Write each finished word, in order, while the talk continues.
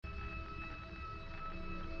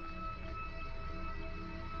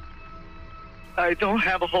I don't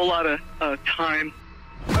have a whole lot of time.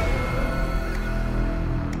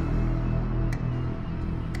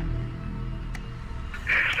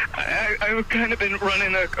 I've kind of been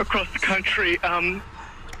running across the country.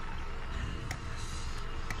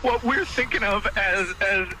 What we're thinking of as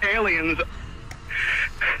aliens,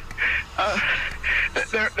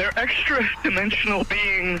 they're extra-dimensional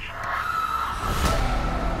beings.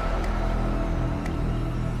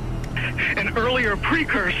 An earlier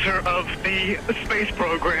precursor of the space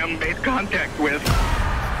program made contact with.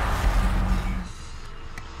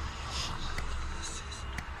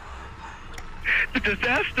 The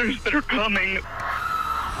disasters that are coming,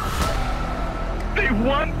 they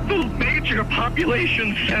want the major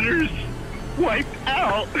population centers wiped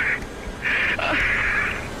out.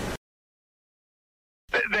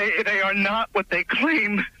 They are not what they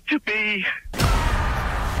claim to be.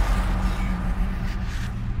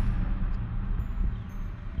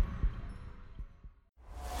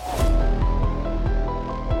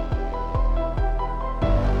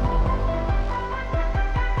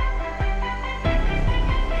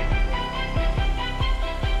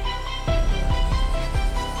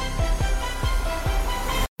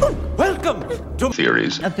 Welcome to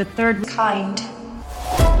Theories of the Third Kind.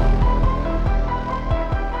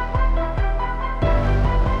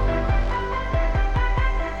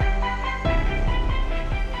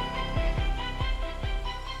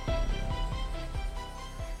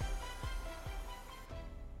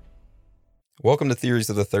 Welcome to Theories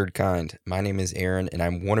of the Third Kind. My name is Aaron, and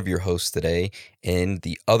I'm one of your hosts today, and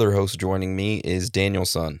the other host joining me is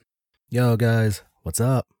Danielson. Yo, guys. What's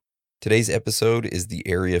up? Today's episode is the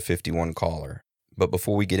Area 51 caller. But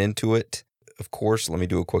before we get into it, of course, let me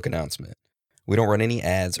do a quick announcement. We don't run any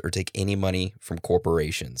ads or take any money from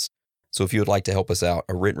corporations. So if you would like to help us out,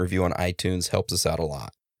 a written review on iTunes helps us out a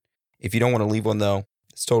lot. If you don't want to leave one, though,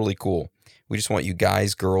 it's totally cool. We just want you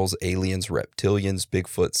guys, girls, aliens, reptilians,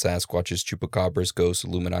 Bigfoot, Sasquatches, Chupacabras, ghosts,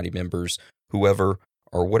 Illuminati members, whoever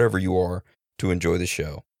or whatever you are, to enjoy the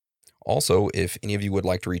show. Also, if any of you would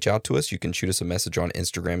like to reach out to us, you can shoot us a message on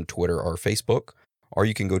Instagram, Twitter, or Facebook, or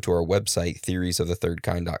you can go to our website,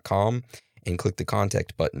 theoriesofthethirdkind.com, and click the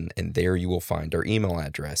contact button, and there you will find our email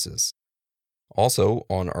addresses. Also,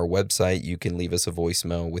 on our website, you can leave us a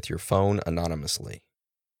voicemail with your phone anonymously.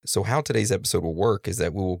 So how today's episode will work is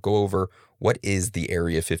that we will go over what is the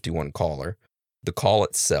Area 51 caller, the call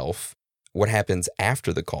itself, what happens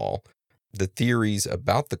after the call, the theories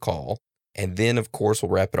about the call, and then, of course, we'll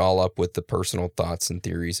wrap it all up with the personal thoughts and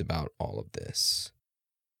theories about all of this.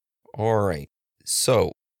 All right.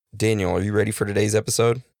 So, Daniel, are you ready for today's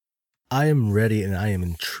episode? I am ready and I am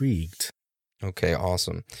intrigued. Okay,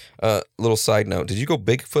 awesome. Little side note, did you go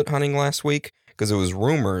Bigfoot hunting last week? Because there was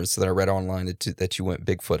rumors that I read online that you went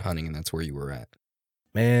Bigfoot hunting and that's where you were at.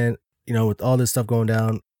 Man, with all this stuff going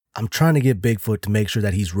down, I'm trying to get Bigfoot to make sure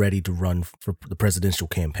that he's ready to run for the presidential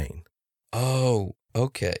campaign. Oh,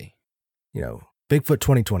 okay. Bigfoot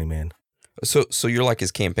 2020, man. So you're like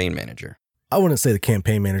his campaign manager? I wouldn't say the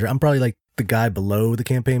campaign manager. I'm probably like the guy below the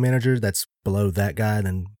campaign manager that's below that guy,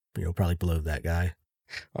 then, probably below that guy.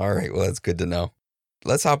 All right, well, that's good to know.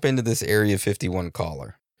 Let's hop into this Area 51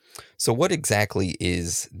 caller. So what exactly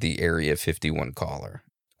is the Area 51 caller?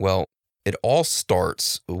 Well, it all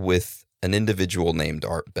starts with an individual named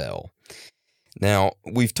Art Bell. Now,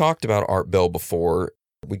 we've talked about Art Bell before.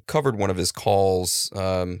 We covered one of his calls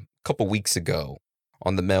a couple weeks ago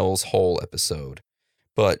on the Mel's Hole episode.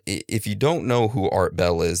 But if you don't know who Art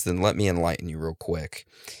Bell is, then let me enlighten you real quick.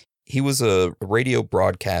 He was a radio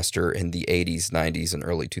broadcaster in the 80s, 90s, and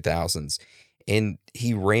early 2000s. And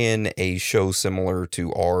he ran a show similar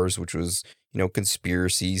to ours, which was,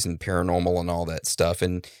 conspiracies and paranormal and all that stuff.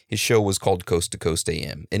 And his show was called Coast to Coast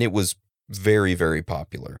AM. And it was very, very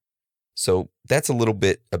popular. So that's a little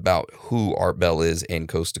bit about who Art Bell is and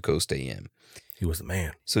Coast to Coast AM. He was the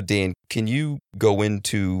man. So, Dan, can you go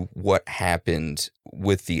into what happened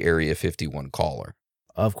with the Area 51 caller?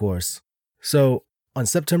 Of course. So, on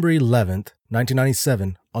September 11th,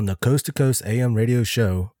 1997, on the Coast to Coast AM radio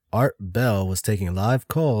show, Art Bell was taking live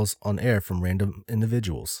calls on air from random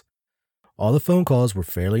individuals. All the phone calls were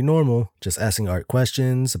fairly normal, just asking Art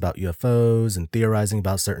questions about UFOs and theorizing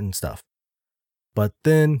about certain stuff. But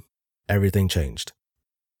then, everything changed.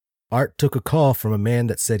 Art took a call from a man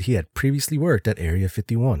that said he had previously worked at Area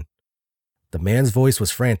 51. The man's voice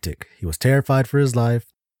was frantic. He was terrified for his life.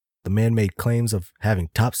 The man made claims of having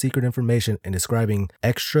top secret information and describing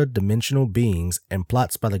extra-dimensional beings and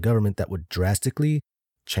plots by the government that would drastically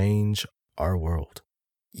change our world.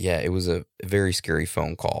 Yeah, it was a very scary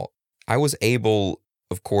phone call. I was able,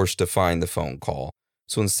 of course, to find the phone call.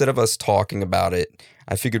 So instead of us talking about it,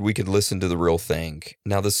 I figured we could listen to the real thing.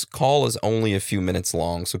 Now, this call is only a few minutes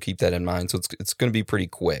long, so keep that in mind. So it's going to be pretty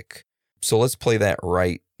quick. So let's play that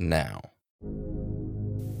right now.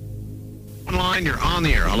 Online, you're on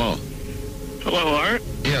the air. Hello. Hello, Art.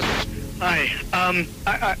 Yes. Hi.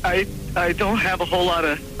 I don't have a whole lot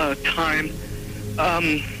of time.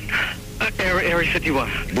 Area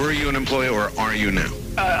 51. Were you an employee or are you now?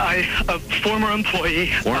 A former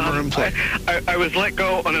employee. Former employee. I was let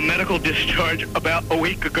go on a medical discharge about a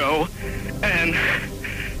week ago, and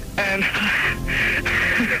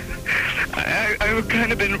I've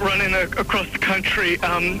kind of been running across the country.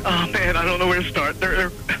 Oh man, I don't know where to start.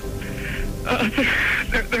 They're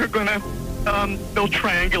gonna they'll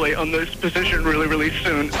triangulate on this position really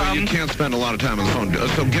soon. So you can't spend a lot of time on the phone.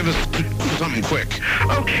 So give us something quick.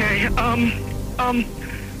 Okay.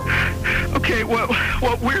 Okay.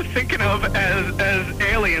 What we're thinking of as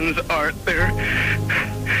aliens, Art, they're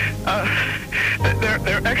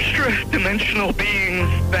extra dimensional beings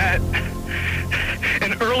that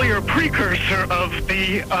an earlier precursor of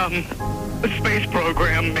the space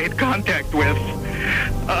program made contact with.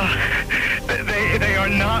 They are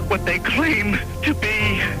not what they claim to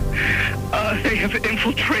be. They have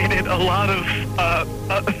infiltrated a lot of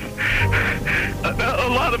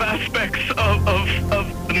aspects of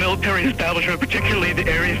the military establishment, particularly the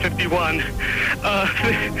Area 51.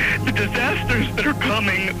 The disasters that are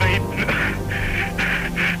coming,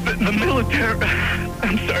 the military,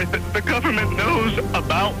 the government knows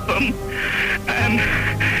about them, and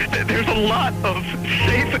there's a lot of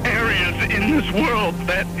safe areas in this world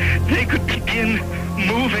that they could begin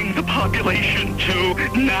moving the population to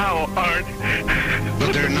now, Art.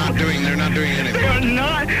 But they're not doing anything. They are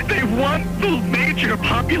not. They want the major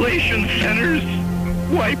population centers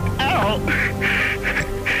wiped out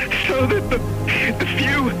so that the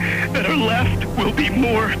few that are left will be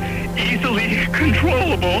more easily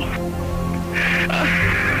controllable.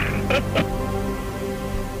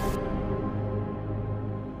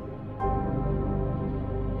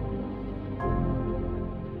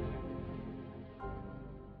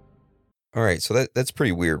 All right, so that's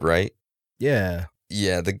pretty weird, right? Yeah.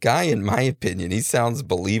 Yeah, the guy, in my opinion, he sounds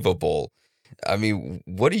believable. I mean,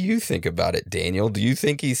 what do you think about it, Daniel? Do you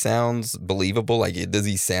think he sounds believable? Like, does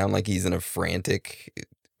he sound like he's in a frantic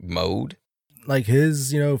mode? Like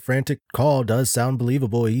his, frantic call does sound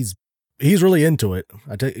believable. He's really into it.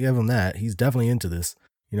 give him that. He's definitely into this.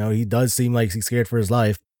 He does seem like he's scared for his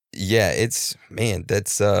life. Yeah, it's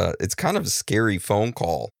kind of a scary phone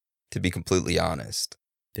call, to be completely honest.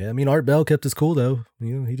 Yeah, I mean, Art Bell kept his cool though.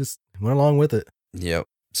 He just went along with it. Yep.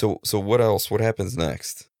 So what else? What happens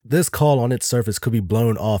next? This call on its surface could be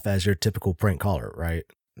blown off as your typical prank caller, right?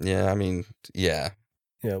 Yeah, I mean, yeah.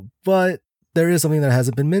 But there is something that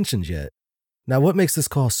hasn't been mentioned yet. Now, what makes this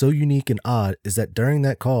call so unique and odd is that during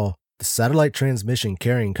that call, the satellite transmission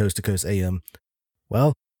carrying Coast to Coast AM,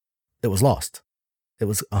 well, it was lost. It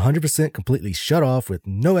was 100% completely shut off with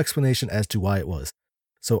no explanation as to why it was.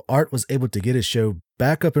 So Art was able to get his show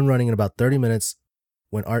back up and running in about 30 minutes.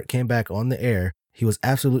 When Art came back on the air, he was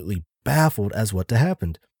absolutely baffled as what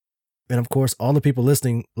happened. And of course, all the people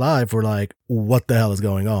listening live were like, what the hell is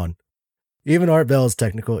going on? Even Art Bell's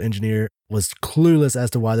technical engineer was clueless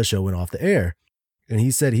as to why the show went off the air. And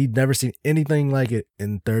he said he'd never seen anything like it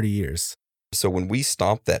in 30 years. So when we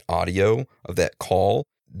stopped that audio of that call,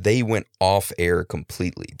 they went off air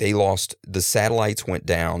completely. The satellites went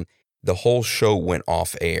down. The whole show went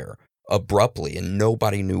off air abruptly, and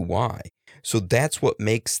nobody knew why. So that's what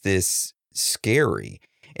makes this scary.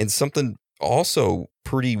 And something also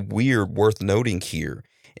pretty weird worth noting here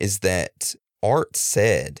is that Art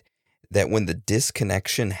said that when the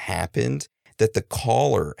disconnection happened, that the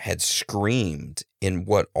caller had screamed in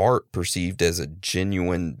what Art perceived as a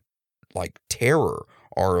genuine, terror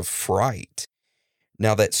or of fright.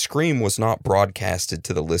 Now, that scream was not broadcasted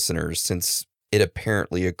to the listeners since it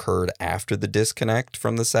apparently occurred after the disconnect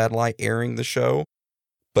from the satellite airing the show,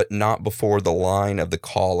 but not before the line of the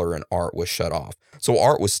caller and Art was shut off. So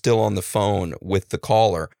Art was still on the phone with the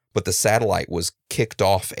caller, but the satellite was kicked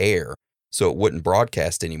off air, so it wouldn't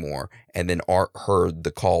broadcast anymore. And then Art heard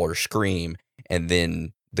the caller scream, and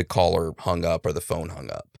then the caller hung up or the phone hung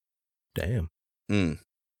up. Damn. Do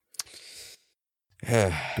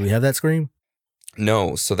we have that scream?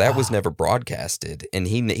 No, so that was never broadcasted, and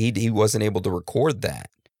he wasn't able to record that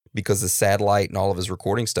because the satellite and all of his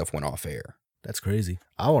recording stuff went off air. That's crazy.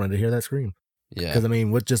 I wanted to hear that scream. Yeah. Because, I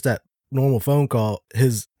mean, with just that normal phone call,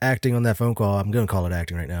 his acting on that phone call, I'm going to call it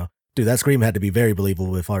acting right now. Dude, that scream had to be very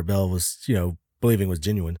believable if Art Bell was, believing it was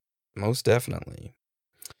genuine. Most definitely.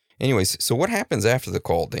 Anyways, so what happens after the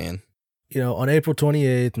call, Dan? On April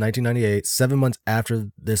 28th, 1998, 7 months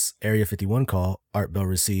after this Area 51 call, Art Bell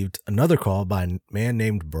received another call by a man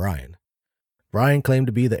named Brian. Brian claimed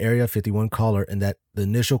to be the Area 51 caller and that the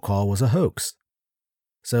initial call was a hoax.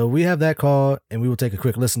 So we have that call, and we will take a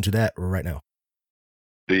quick listen to that right now.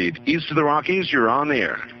 The east of the Rockies, you're on the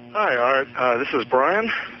air. Hi, Art. This is Brian.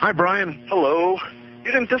 Hi, Brian. Hello.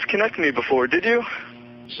 You didn't disconnect me before, did you?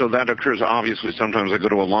 So that occurs, obviously, sometimes I go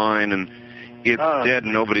to a line and it's dead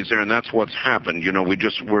and nobody's there, and that's what's happened.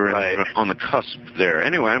 We're on the cusp there.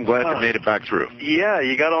 Anyway, I'm glad you made it back through. Yeah,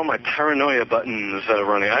 you got all my paranoia buttons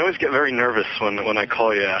running. I always get very nervous when I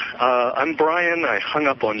call you. I'm Brian. I hung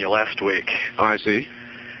up on you last week. Oh, I see.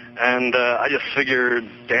 And I just figured,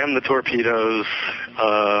 damn the torpedoes.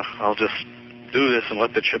 I'll just do this and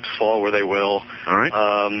let the chips fall where they will. All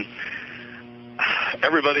right.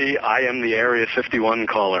 Everybody, I am the Area 51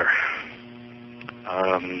 caller.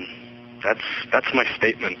 That's my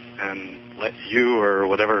statement, and let you or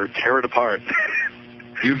whatever tear it apart.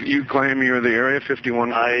 You claim you're the Area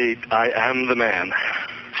 51 caller? I am the man.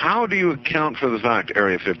 How do you account for the fact,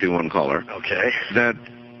 Area 51 caller, Okay. that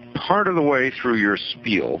part of the way through your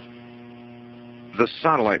spiel, the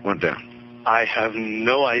satellite went down? I have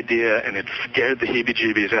no idea, and it scared the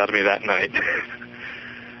heebie-jeebies out of me that night.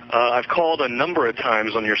 I've called a number of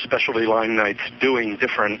times on your specialty line nights doing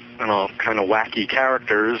different, kind of wacky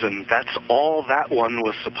characters, and that's all that one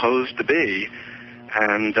was supposed to be.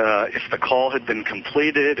 And if the call had been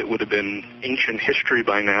completed, it would have been ancient history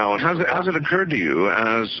by now. Has it occurred to you,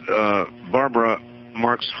 as Barbara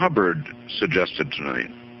Marx Hubbard suggested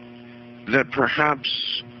tonight, that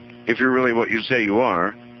perhaps, if you're really what you say you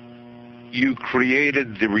are, you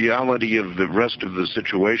created the reality of the rest of the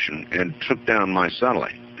situation and took down my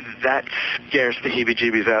satellite? That scares the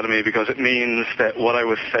heebie-jeebies out of me because it means that what I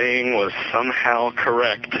was saying was somehow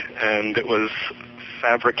correct, and it was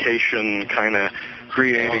fabrication, kind of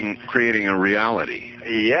creating a reality.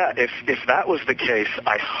 Yeah, if that was the case,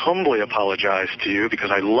 I humbly apologize to you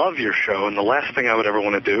because I love your show, and the last thing I would ever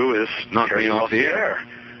want to do is knock tear me you off the air.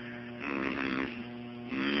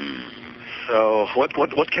 So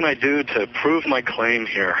what can I do to prove my claim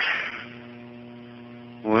here?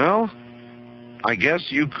 Well, I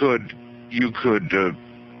guess you could give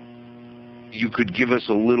us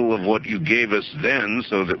a little of what you gave us then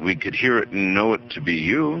so that we could hear it and know it to be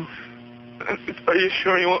you. Are you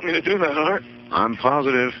sure you want me to do that, Art? I'm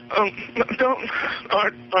positive. Don't,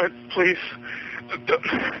 Art, please.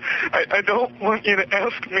 I don't want you to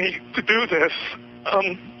ask me to do this.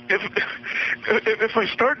 If I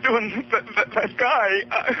start doing that guy,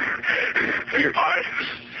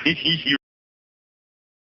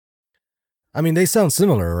 I mean, they sound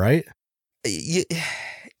similar, right?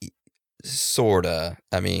 Sorta.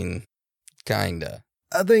 I mean, kinda.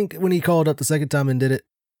 I think when he called up the second time and did it,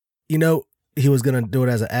 he was going to do it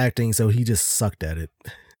as an acting, so he just sucked at it.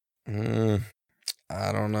 I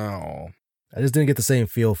don't know. I just didn't get the same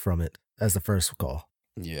feel from it as the first call.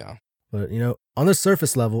 Yeah. But, on the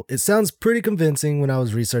surface level, it sounds pretty convincing when I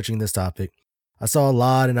was researching this topic. I saw a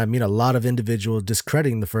lot, and I mean a lot of individuals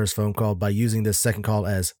discrediting the first phone call by using this second call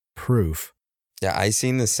as proof. Yeah, I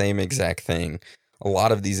seen the same exact thing. A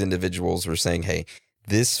lot of these individuals were saying, hey,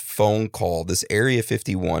 this phone call, this Area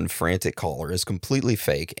 51 frantic caller is completely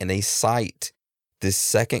fake, and they cite this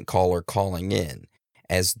second caller calling in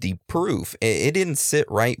as the proof. It didn't sit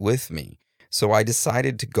right with me. So I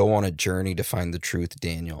decided to go on a journey to find the truth,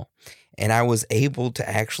 Daniel. And I was able to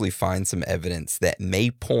actually find some evidence that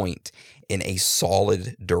may point in a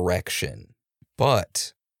solid direction.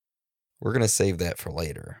 But we're going to save that for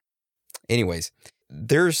later. Anyways,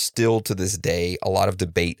 there's still to this day a lot of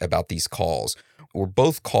debate about these calls. Were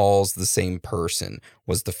both calls the same person?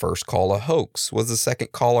 Was the first call a hoax? Was the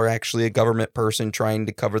second caller actually a government person trying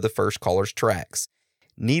to cover the first caller's tracks?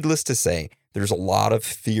 Needless to say, there's a lot of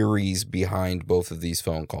theories behind both of these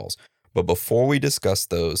phone calls. But before we discuss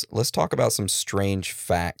those, let's talk about some strange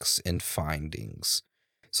facts and findings.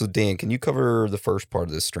 So Dan, can you cover the first part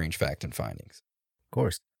of this strange fact and findings? Of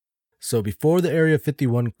course. So before the Area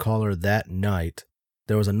 51 caller that night,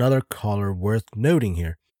 there was another caller worth noting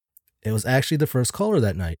here. It was actually the first caller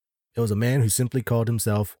that night. It was a man who simply called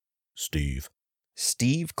himself Steve.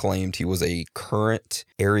 Steve claimed he was a current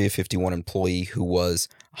Area 51 employee who was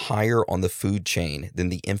higher on the food chain than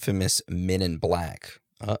the infamous Men in Black.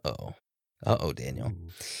 Uh-oh, Daniel.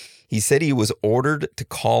 He said he was ordered to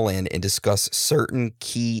call in and discuss certain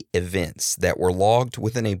key events that were logged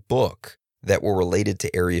within a book that were related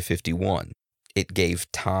to Area 51. It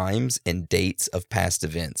gave times and dates of past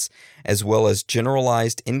events, as well as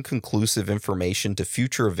generalized inconclusive information to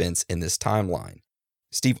future events in this timeline.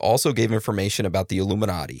 Steve also gave information about the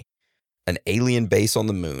Illuminati. an alien base on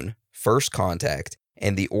the moon, first contact,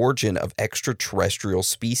 and the origin of extraterrestrial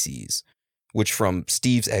species, which from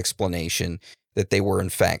Steve's explanation that they were in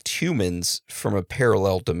fact humans from a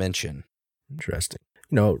parallel dimension. Interesting.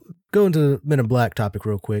 Go into the Men in Black topic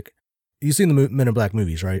real quick. You've seen the Men in Black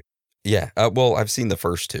movies, right? Yeah, well, I've seen the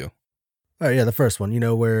first two. Oh, yeah, the first one,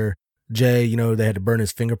 where Jay, they had to burn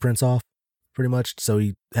his fingerprints off, pretty much, so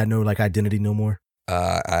he had no, identity no more.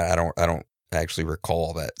 I don't actually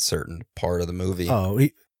recall that certain part of the movie. Oh,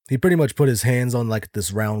 he pretty much put his hands on,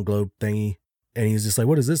 this round globe thingy, and he's just like,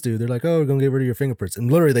 what does this do? They're like, oh, we're going to get rid of your fingerprints.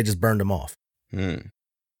 And literally, they just burned them off.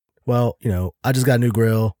 Well, I just got a new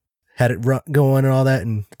grill, had it going and all that,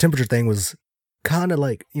 and the temperature thing was kind of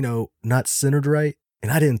not centered right,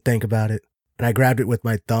 and I didn't think about it. And I grabbed it with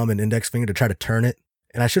my thumb and index finger to try to turn it.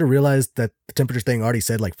 And I should have realized that the temperature thing already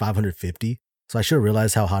said 550. So I should have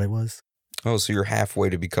realized how hot it was. Oh, so you're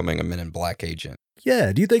halfway to becoming a Men in Black agent.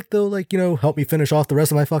 Yeah. Do you think they'll, help me finish off the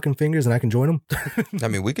rest of my fucking fingers and I can join them? I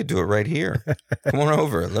mean, we could do it right here. Come on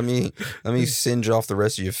over. Let me singe off the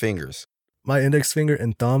rest of your fingers. My index finger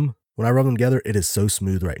and thumb, when I rub them together, it is so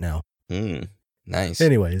smooth right now. Nice.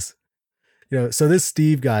 Anyways, so this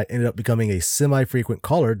Steve guy ended up becoming a semi-frequent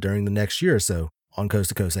caller during the next year or so on Coast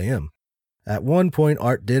to Coast AM. At one point,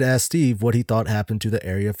 Art did ask Steve what he thought happened to the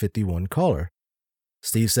Area 51 caller.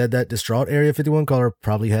 Steve said that distraught Area 51 caller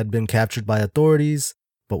probably had been captured by authorities,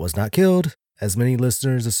 but was not killed, as many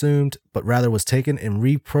listeners assumed, but rather was taken and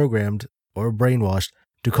reprogrammed or brainwashed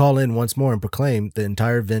to call in once more and proclaim the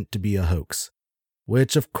entire event to be a hoax.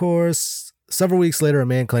 Which, of course, several weeks later, a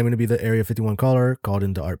man claiming to be the Area 51 caller called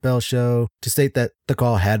into Art Bell's show to state that the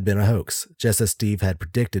call had been a hoax, just as Steve had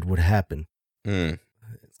predicted would happen.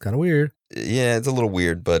 It's kind of weird. Yeah, it's a little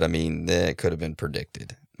weird, but I mean, it could have been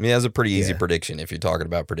predicted. I mean, that's a pretty easy prediction if you're talking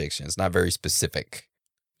about predictions. It's not very specific,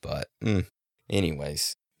 but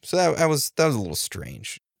anyways. So that was a little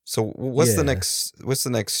strange. So what's the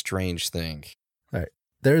next strange thing? All right.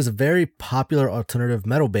 There's a very popular alternative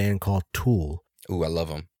metal band called Tool. Ooh, I love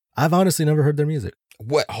them. I've honestly never heard their music.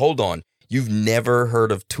 What? Hold on. You've never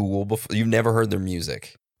heard of Tool before? You've never heard their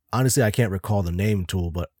music? Honestly, I can't recall the name Tool,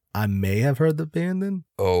 but I may have heard the band then.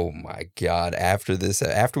 Oh my God. After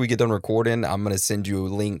we get done recording, I'm going to send you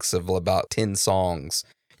links of about 10 songs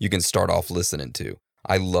you can start off listening to.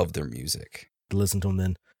 I love their music. Listen to them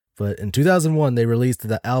then. But in 2001, they released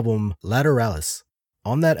the album Lateralis.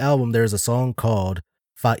 On that album, there's a song called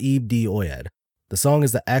Fa'ib di Oyad. The song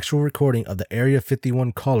is the actual recording of the Area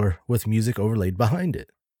 51 caller with music overlaid behind it.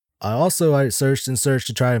 I searched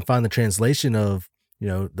to try and find the translation of,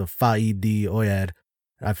 the Fa'ib di Oyad.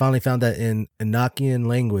 I finally found that in Enochian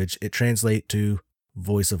language, it translates to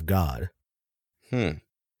voice of God.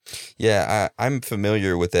 Yeah, I'm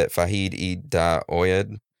familiar with that Fa'ib di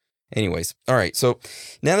Oyad. Anyways, all right. So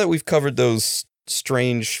now that we've covered those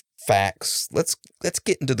strange facts, let's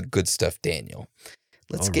get into the good stuff, Daniel.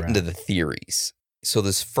 Let's get into the theories. So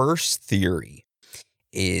this first theory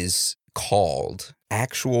is called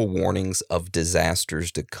Actual Warnings of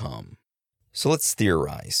Disasters to Come. So let's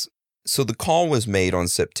theorize. So the call was made on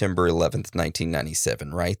September 11th,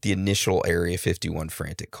 1997, right? The initial Area 51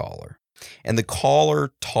 frantic caller. And the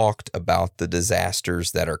caller talked about the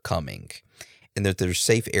disasters that are coming and that there's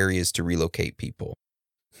safe areas to relocate people.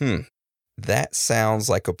 That sounds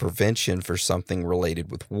like a prevention for something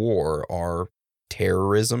related with war or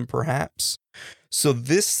terrorism, perhaps. So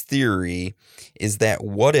this theory is that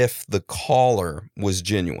what if the caller was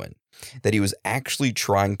genuine? That he was actually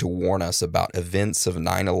trying to warn us about events of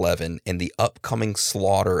 9/11 and the upcoming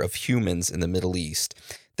slaughter of humans in the Middle East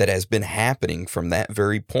that has been happening from that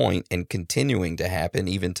very point and continuing to happen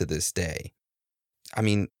even to this day. I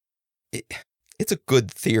mean, it's a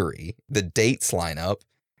good theory. The dates line up.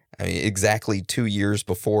 I mean, exactly 2 years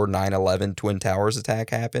before 9/11 Twin Towers attack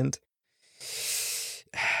happened.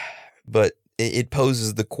 But it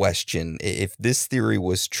poses the question, if this theory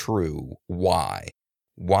was true, why?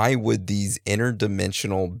 Why would these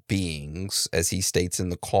interdimensional beings, as he states in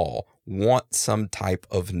the call, want some type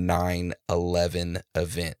of 9/11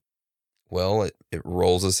 event? Well, it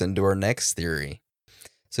rolls us into our next theory.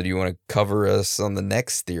 So do you want to cover us on the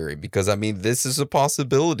next theory? Because, I mean, this is a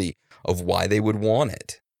possibility of why they would want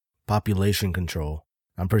it. Population control.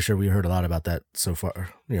 I'm pretty sure we heard a lot about that so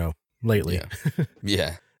far, lately.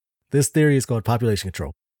 Yeah. This theory is called population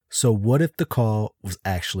control. So what if the call was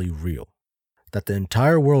actually real? That the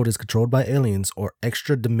entire world is controlled by aliens or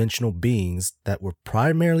extra-dimensional beings that were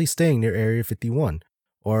primarily staying near Area 51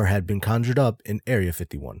 or had been conjured up in Area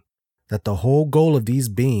 51. That the whole goal of these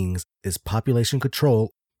beings is population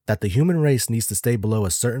control, that the human race needs to stay below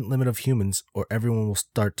a certain limit of humans or everyone will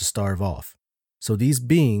start to starve off. So these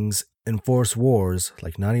beings enforce wars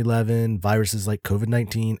like 9/11, viruses like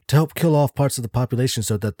COVID-19 to help kill off parts of the population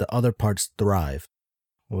so that the other parts thrive.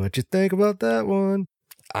 What you think about that one?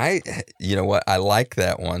 You know what? I like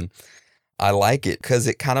that one. I like it because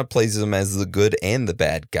it kind of plays them as the good and the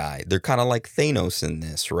bad guy. They're kind of like Thanos in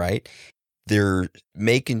this, right? They're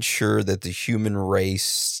making sure that the human race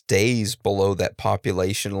stays below that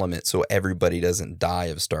population limit so everybody doesn't die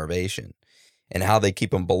of starvation. And how they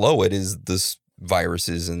keep them below it is the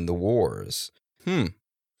viruses and the wars. You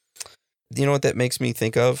know what that makes me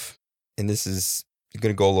think of? And this is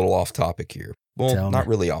going to go a little off topic here. Well, not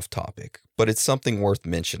really off topic, but it's something worth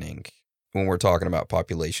mentioning when we're talking about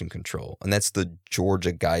population control. And that's the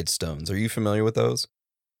Georgia Guidestones. Are you familiar with those?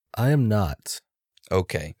 I am not.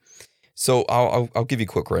 Okay. So I'll give you a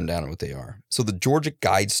quick rundown of what they are. So the Georgia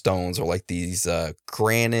Guidestones are like these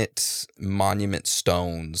granite monument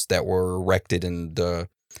stones that were erected in the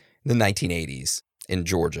 1980s in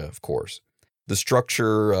Georgia, of course. The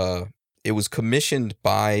structure, it was commissioned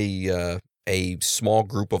by a small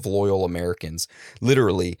group of loyal Americans.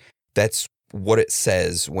 Literally, that's what it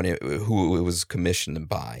says who it was commissioned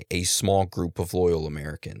by, a small group of loyal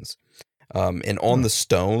Americans. And on the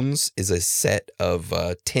stones is a set of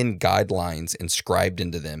 10 guidelines inscribed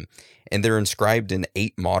into them, and they're inscribed in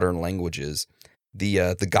 8 modern languages.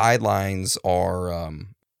 The guidelines are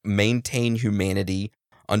maintain humanity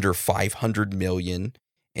under 500 million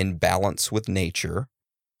in balance with nature,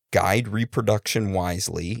 guide reproduction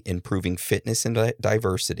wisely, improving fitness and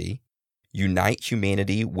diversity, unite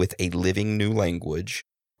humanity with a living new language,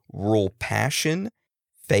 rule passion,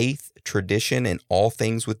 faith, tradition, and all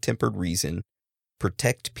things with tempered reason,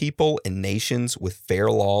 protect people and nations with fair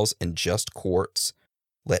laws and just courts,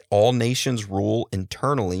 let all nations rule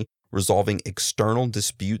internally, resolving external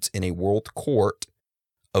disputes in a world court,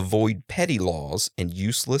 avoid petty laws and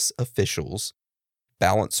useless officials,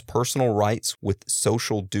 balance personal rights with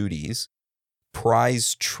social duties,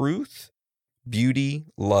 prize truth, beauty,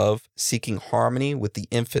 love, seeking harmony with the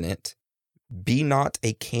infinite, be not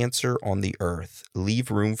a cancer on the earth.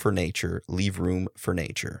 Leave room for nature. Leave room for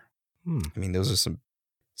nature. I mean, those are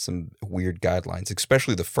some weird guidelines,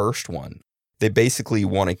 especially the first one. They basically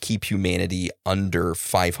want to keep humanity under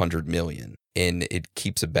 500 million, and it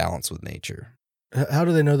keeps a balance with nature. How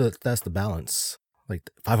do they know that that's the balance? Like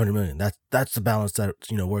 500 million, that's the balance that,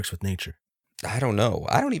 works with nature. I don't know.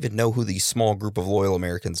 I don't even know who these small group of loyal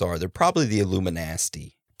Americans are. They're probably the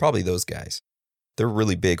Illuminati. Probably those guys. They're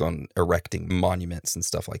really big on erecting monuments and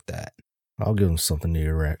stuff like that. I'll give them something to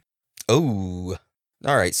erect. Oh,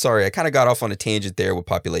 all right. Sorry, I kind of got off on a tangent there with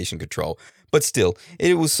population control. But still,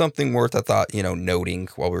 it was something worth, I thought, noting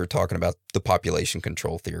while we were talking about the population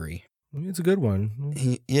control theory. It's a good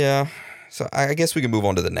one. Yeah. So I guess we can move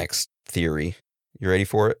on to the next theory. You ready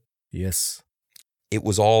for it? Yes. It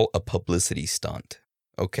was all a publicity stunt.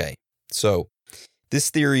 Okay. So this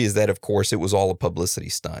theory is that, of course, it was all a publicity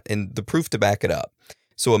stunt, and the proof to back it up.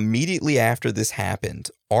 So immediately after this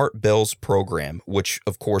happened, Art Bell's program, which,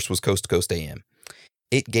 of course, was Coast to Coast AM,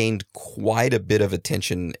 it gained quite a bit of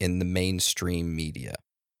attention in the mainstream media.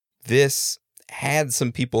 This had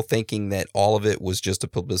some people thinking that all of it was just a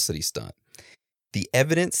publicity stunt. The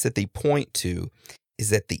evidence that they point to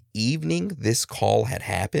is that the evening this call had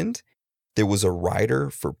happened, there was a writer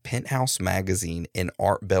for Penthouse magazine in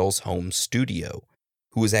Art Bell's home studio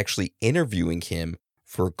who was actually interviewing him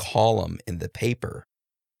for a column in the paper.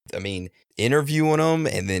 I mean, interviewing him,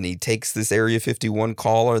 and then he takes this Area 51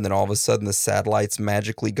 caller, and then all of a sudden the satellites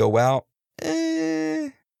magically go out.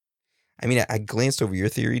 I mean, I glanced over your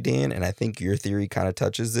theory, Dan, and I think your theory kind of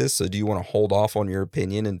touches this. So do you want to hold off on your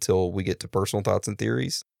opinion until we get to personal thoughts and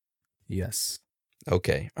theories? Yes.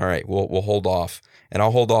 Okay. All right. We'll hold off. And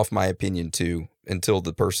I'll hold off my opinion, too, until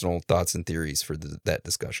the personal thoughts and theories for that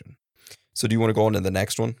discussion. So do you want to go on to the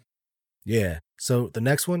next one? Yeah. So the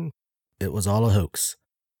next one, it was all a hoax.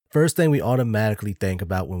 First thing we automatically think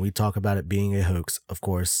about when we talk about it being a hoax, of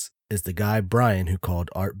course, is the guy Brian who called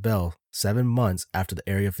Art Bell 7 months after the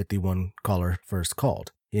Area 51 caller first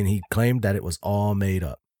called, and he claimed that it was all made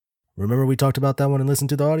up. Remember we talked about that one and listened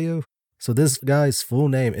to the audio? So this guy's full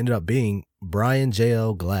name ended up being Brian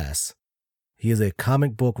J.L. Glass. He is a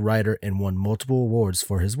comic book writer and won multiple awards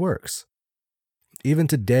for his works. Even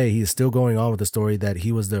today, he is still going on with the story that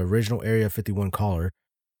he was the original Area 51 caller.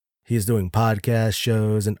 He is doing podcast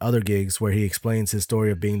shows and other gigs where he explains his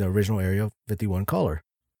story of being the original Area 51 caller.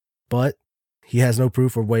 But he has no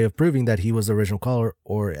proof or way of proving that he was the original caller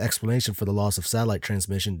or explanation for the loss of satellite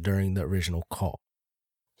transmission during the original call.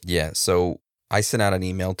 Yeah, so I sent out an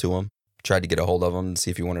email to him, tried to get a hold of him and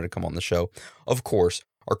see if he wanted to come on the show. Of course,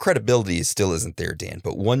 Our credibility still isn't there, Dan,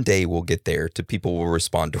 but one day we'll get there to people will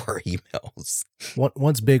respond to our emails.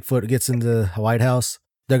 Once Bigfoot gets into the White House,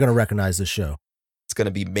 they're going to recognize this show. It's going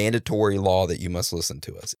to be mandatory law that you must listen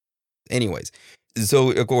to us. Anyways,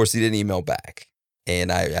 so of course he didn't email back,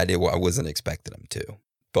 and I wasn't expecting him to.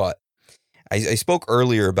 But I spoke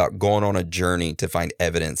earlier about going on a journey to find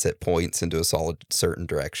evidence that points into a solid certain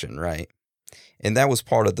direction, right? And that was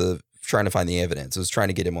part of the trying to find the evidence. I was trying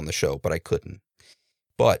to get him on the show, but I couldn't.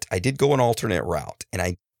 But I did go an alternate route, and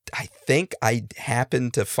I think I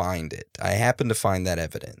happened to find it. I happened to find that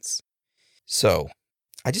evidence. So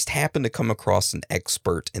I just happened to come across an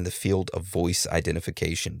expert in the field of voice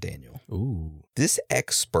identification, Daniel. Ooh. This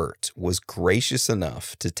expert was gracious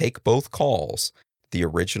enough to take both calls, the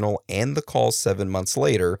original and the call 7 months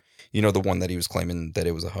later, you know, the one that he was claiming that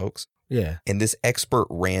it was a hoax. Yeah. And this expert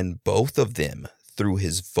ran both of them through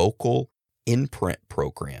his vocal imprint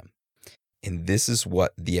program. And this is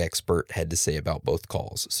what the expert had to say about both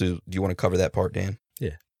calls. So do you want to cover that part, Dan?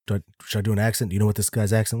 Yeah. Should I do an accent? Do you know what this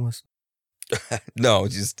guy's accent was? No,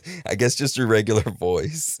 I guess just your regular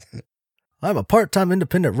voice. I'm a part-time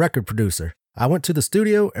independent record producer. I went to the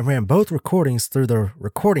studio and ran both recordings through the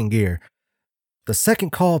recording gear. The second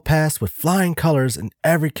call passed with flying colors in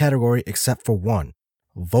every category except for one,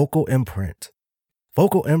 vocal imprint.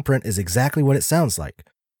 Vocal imprint is exactly what it sounds like,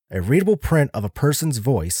 a readable print of a person's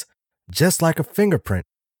voice, just like a fingerprint.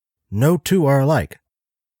 No two are alike.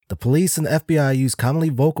 The police and the FBI use commonly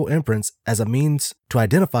vocal imprints as a means to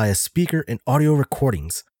identify a speaker in audio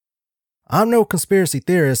recordings. I'm no conspiracy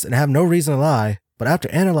theorist and have no reason to lie, but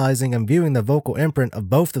after analyzing and viewing the vocal imprint of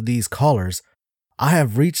both of these callers, I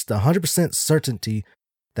have reached 100% certainty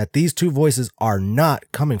that these two voices are not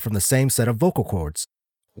coming from the same set of vocal cords.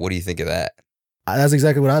 What do you think of that? That's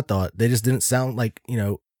exactly what I thought. They just didn't sound like,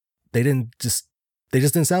 they just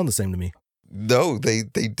didn't sound the same to me. No, they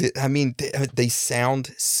did. I mean, they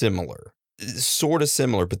sound similar, sort of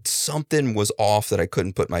similar, but something was off that I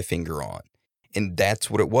couldn't put my finger on. And that's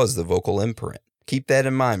what it was, the vocal imprint. Keep that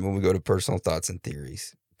in mind when we go to personal thoughts and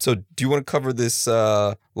theories. So do you want to cover this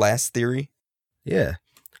last theory? Yeah.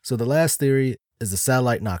 So the last theory is the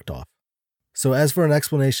satellite knocked off. So as for an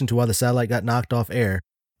explanation to why the satellite got knocked off air,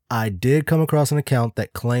 I did come across an account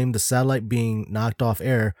that claimed the satellite being knocked off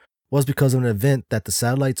air was because of an event that the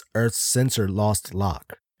satellite's Earth sensor lost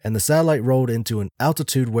lock, and the satellite rolled into an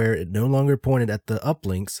altitude where it no longer pointed at the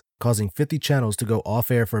uplinks, causing 50 channels to go off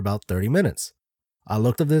air for about 30 minutes. I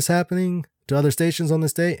looked up this happening to other stations on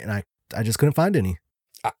this day, and I just couldn't find any.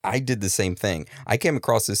 I did the same thing. I came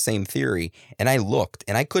across this same theory, and I looked,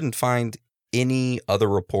 and I couldn't find any other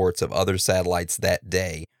reports of other satellites that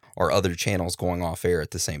day or other channels going off air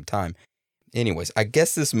at the same time. Anyways, I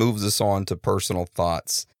guess this moves us on to personal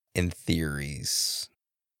thoughts and theories.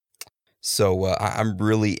 So I'm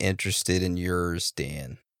really interested in yours,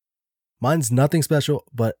 Dan. Mine's nothing special,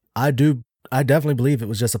 but I definitely believe it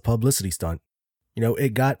was just a publicity stunt.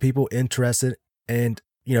 It got people interested, and,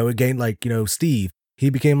 it gained Steve. He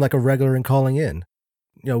became like a regular in calling in.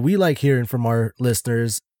 We like hearing from our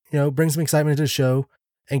listeners, bring some excitement to the show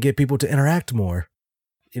and get people to interact more.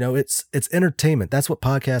 It's entertainment. That's what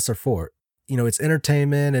podcasts are for. It's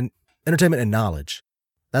entertainment and knowledge.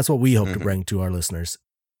 That's what we hope to bring to our listeners.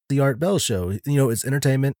 The Art Bell Show, it's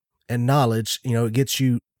entertainment and knowledge. It gets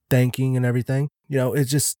you thinking and everything. It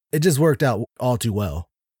just worked out all too well.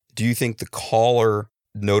 Do you think the caller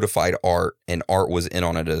notified Art and Art was in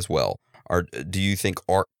on it as well? Or do you think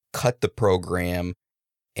Art cut the program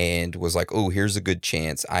and was like, oh, here's a good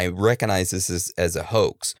chance. I recognize this as a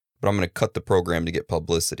hoax, but I'm going to cut the program to get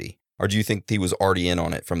publicity? Or do you think he was already in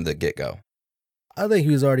on it from the get-go? I think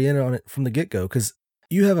he was already in on it from the get-go, because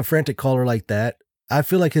you have a frantic caller like that. I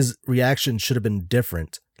feel like his reaction should have been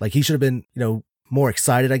different. Like, he should have been, more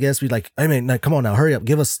excited, I guess. Be like, I mean, come on now, hurry up.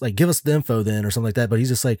 Give us the info then, or something like that. But he's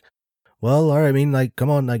just like, well, all right, come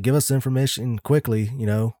on, give us the information quickly,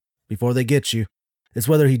 before they get you. It's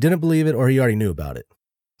whether he didn't believe it or he already knew about it.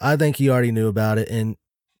 I think he already knew about it. And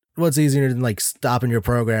what's easier than stopping your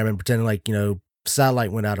program and pretending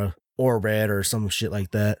satellite went out of orbit or some shit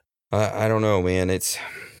like that? I don't know, man. It's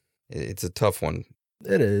a tough one.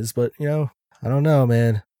 It is, but I don't know,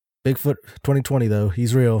 man. Bigfoot 2020 though,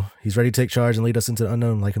 he's real. He's ready to take charge and lead us into the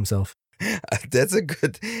unknown like himself. That's a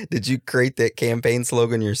good. Did you create that campaign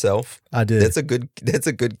slogan yourself? I did. That's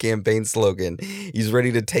a good campaign slogan. He's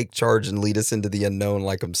ready to take charge and lead us into the unknown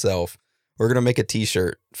like himself. We're gonna make a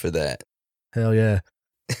T-shirt for that. Hell yeah.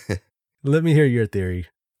 Let me hear your theory.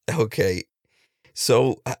 Okay.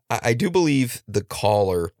 So I do believe the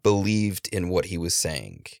caller believed in what he was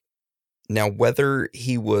saying. Now, whether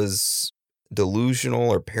he was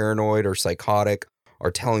delusional or paranoid or psychotic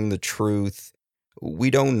are telling the truth. We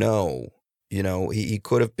don't know. You know, he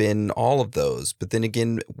could have been all of those. But then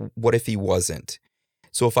again, what if he wasn't?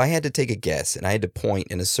 So if I had to take a guess and I had to point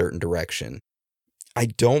in a certain direction, I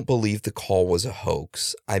don't believe the call was a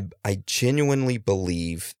hoax. I genuinely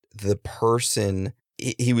believe the person,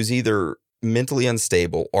 he was either mentally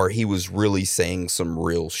unstable or he was really saying some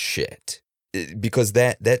real shit. Because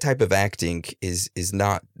that type of acting is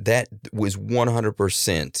not, that was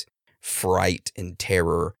 100% fright and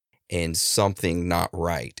terror and something not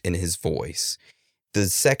right in his voice. The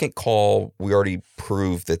second call, we already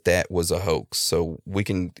proved that was a hoax, so we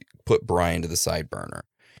can put Brian to the side burner.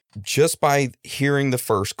 Just by hearing the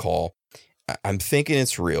first call, I'm thinking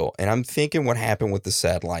it's real, and I'm thinking what happened with the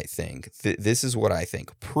satellite thing. This is what I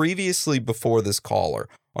think. Previously, before this caller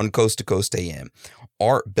on Coast to Coast AM,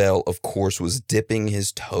 Art Bell, of course, was dipping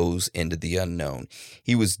his toes into the unknown.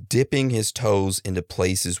 He was dipping his toes into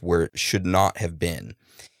places where it should not have been.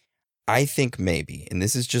 I think maybe, and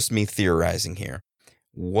this is just me theorizing here,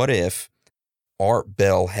 what if Art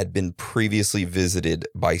Bell had been previously visited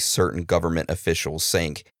by certain government officials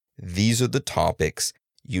saying, these are the topics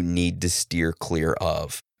you need to steer clear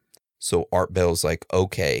of? So Art Bell's like,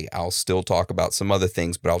 okay, I'll still talk about some other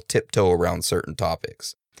things, but I'll tiptoe around certain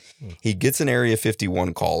topics. He gets an Area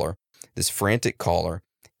 51 caller, this frantic caller.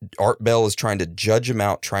 Art Bell is trying to judge him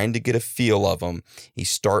out, trying to get a feel of him. He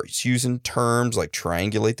starts using terms like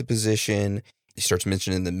triangulate the position. He starts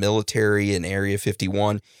mentioning the military and Area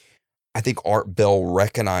 51. I think Art Bell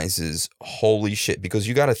recognizes, holy shit, because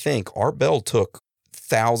you got to think, Art Bell took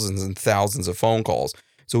thousands and thousands of phone calls.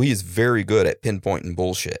 So he is very good at pinpointing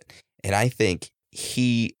bullshit. And I think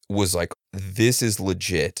he was like, this is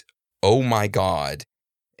legit. Oh my God.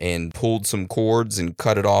 And pulled some cords and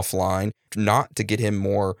cut it offline, not to get him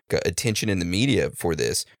more attention in the media for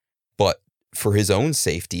this, but for his own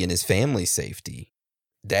safety and his family's safety.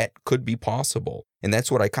 That could be possible. And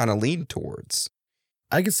that's what I kind of lean towards.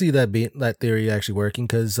 I can see that theory actually working,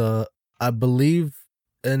 because I believe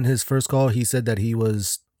in his first call, he said that he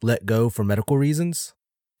was let go for medical reasons.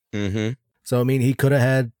 Mm-hmm. So, I mean, he could have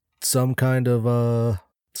had some kind of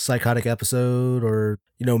psychotic episode or,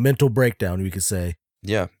 mental breakdown, we could say.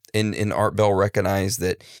 Yeah. And Art Bell recognized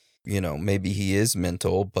that, maybe he is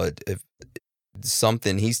mental, but if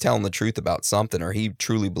something, he's telling the truth about something, or he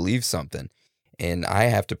truly believes something. And I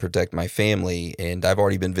have to protect my family, and I've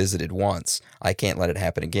already been visited once. I can't let it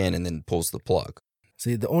happen again, and then pulls the plug.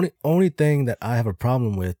 See, the only thing that I have a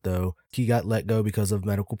problem with, though, he got let go because of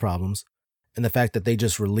medical problems, and the fact that they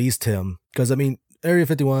just released him. Because, I mean, Area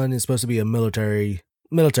 51 is supposed to be a military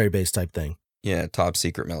base type thing. Yeah, top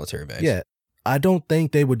secret military base. Yeah. I don't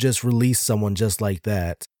think they would just release someone just like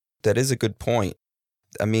that. That is a good point.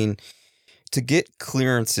 I mean, to get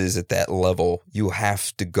clearances at that level, you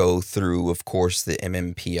have to go through, of course, the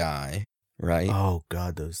MMPI, right? Oh,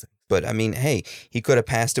 God, those things. But, I mean, hey, he could have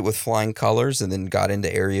passed it with flying colors and then got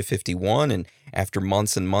into Area 51. And after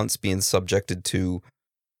months and months being subjected to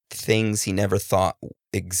things he never thought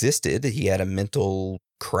existed, he had a mental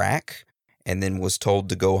crack and then was told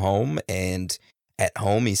to go home. And at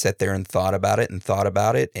home, he sat there and thought about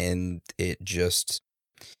it, and it just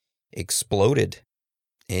exploded.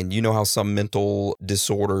 And you know how some mental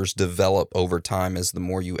disorders develop over time as the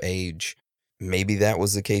more you age. Maybe that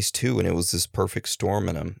was the case too, and it was this perfect storm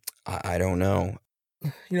in him. I don't know.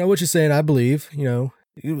 What you're saying, I believe. A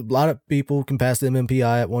lot of people can pass the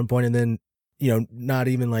MMPI at one point, and then, not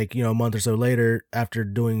even like, a month or so later, after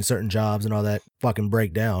doing certain jobs and all that, fucking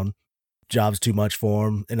break down. Job's too much for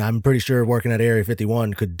him. And I'm pretty sure working at Area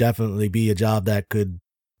 51 could definitely be a job that could,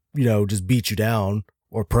 just beat you down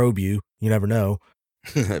or probe you. You never know.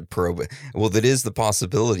 Probe. Well, that is the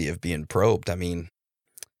possibility of being probed. I mean,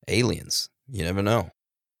 aliens. You never know.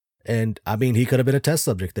 And I mean, he could have been a test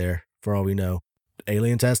subject there for all we know.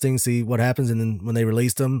 Alien testing, see what happens. And then when they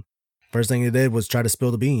released him, first thing they did was try to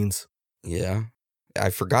spill the beans. Yeah. I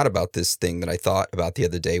forgot about this thing that I thought about the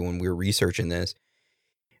other day when we were researching this.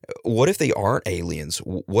 What if they aren't aliens?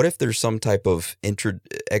 What if there's some type of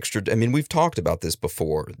extra? I mean, we've talked about this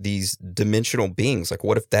before. These dimensional beings. Like,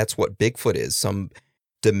 what if that's what Bigfoot is? Some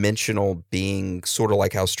dimensional being, sort of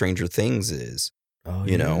like how Stranger Things is. Oh,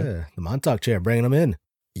 you know, the Montauk chair, bringing them in.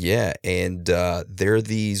 Yeah, and they're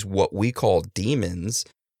these what we call demons,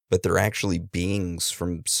 but they're actually beings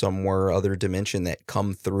from somewhere other dimension that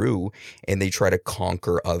come through, and they try to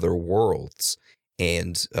conquer other worlds.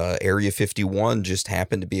 And Area 51 just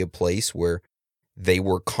happened to be a place where they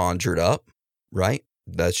were conjured up, right?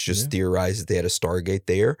 That's just theorized that they had a Stargate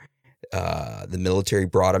there. The military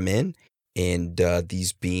brought them in, and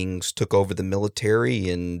these beings took over the military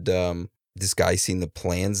and this guy seen the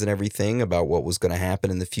plans and everything about what was going to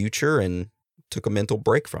happen in the future and took a mental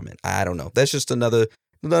break from it. I don't know. That's just another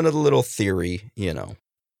little theory, you know.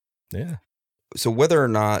 Yeah. So whether or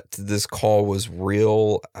not this call was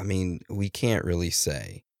real, I mean, we can't really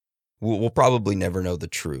say. We'll probably never know the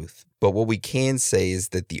truth. But what we can say is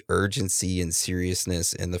that the urgency and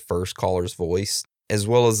seriousness in the first caller's voice, as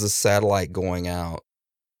well as the satellite going out,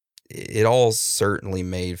 it all certainly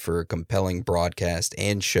made for a compelling broadcast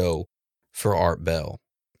and show for Art Bell.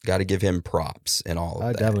 Got to give him props in all of that.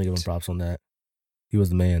 I definitely give him props on that. He was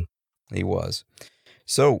the man. He was.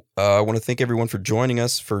 So I want to thank everyone for joining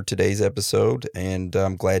us for today's episode, and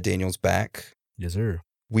I'm glad Daniel's back. Yes, sir.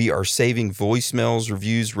 We are saving voicemails,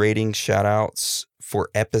 reviews, ratings, shout-outs for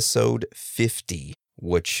episode 50,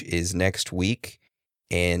 which is next week.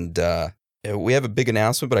 And we have a big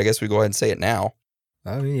announcement, but I guess we go ahead and say it now.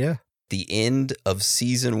 I mean, yeah. The end of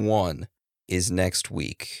season 1 is next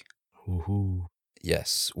week. Woohoo.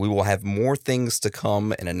 Yes, we will have more things to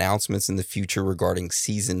come and announcements in the future regarding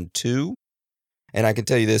season 2. And I can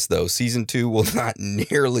tell you this, though, season 2 will not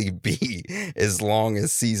nearly be as long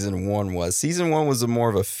as season 1 was. Season 1 was more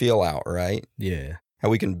of a feel out, right? Yeah. How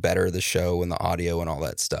we can better the show and the audio and all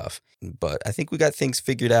that stuff. But I think we got things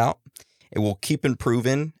figured out. And we'll keep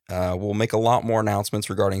improving. We'll make a lot more announcements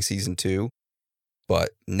regarding season 2.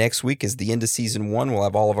 But next week is the end of season 1. We'll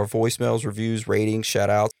have all of our voicemails, reviews, ratings, shout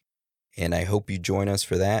outs. And I hope you join us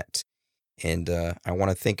for that. And I want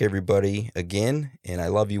to thank everybody again. And I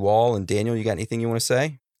love you all. And Daniel, you got anything you want to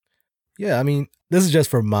say? Yeah, I mean, this is just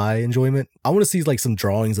for my enjoyment. I want to see like some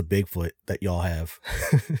drawings of Bigfoot that y'all have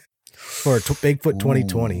for Bigfoot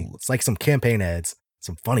 2020. It's like some campaign ads,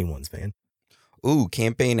 some funny ones, man. Ooh,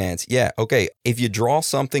 campaign ads. Yeah, okay. If you draw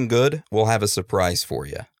something good, we'll have a surprise for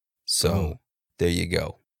you. So there you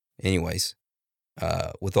go. Anyways,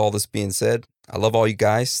 with all this being said, I love all you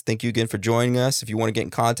guys. Thank you again for joining us. If you want to get in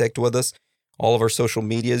contact with us, all of our social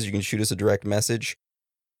medias, you can shoot us a direct message.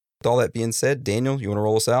 With all that being said, Daniel, you want to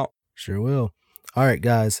roll us out? Sure will. All right,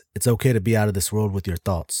 guys, it's okay to be out of this world with your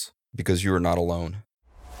thoughts. Because you are not alone.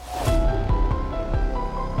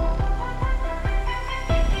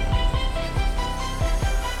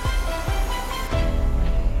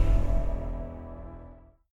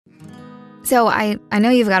 So I know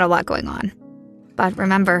you've got a lot going on, but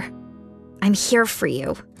remember, I'm here for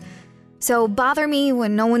you. So bother me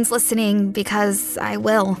when no one's listening, because I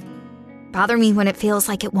will. Bother me when it feels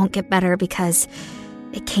like it won't get better, because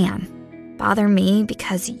it can. Bother me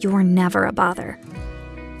because you're never a bother.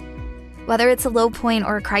 Whether it's a low point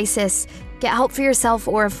or a crisis, get help for yourself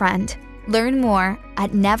or a friend. Learn more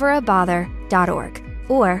at neverabother.org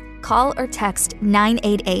or call or text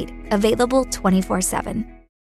 988, available 24/7.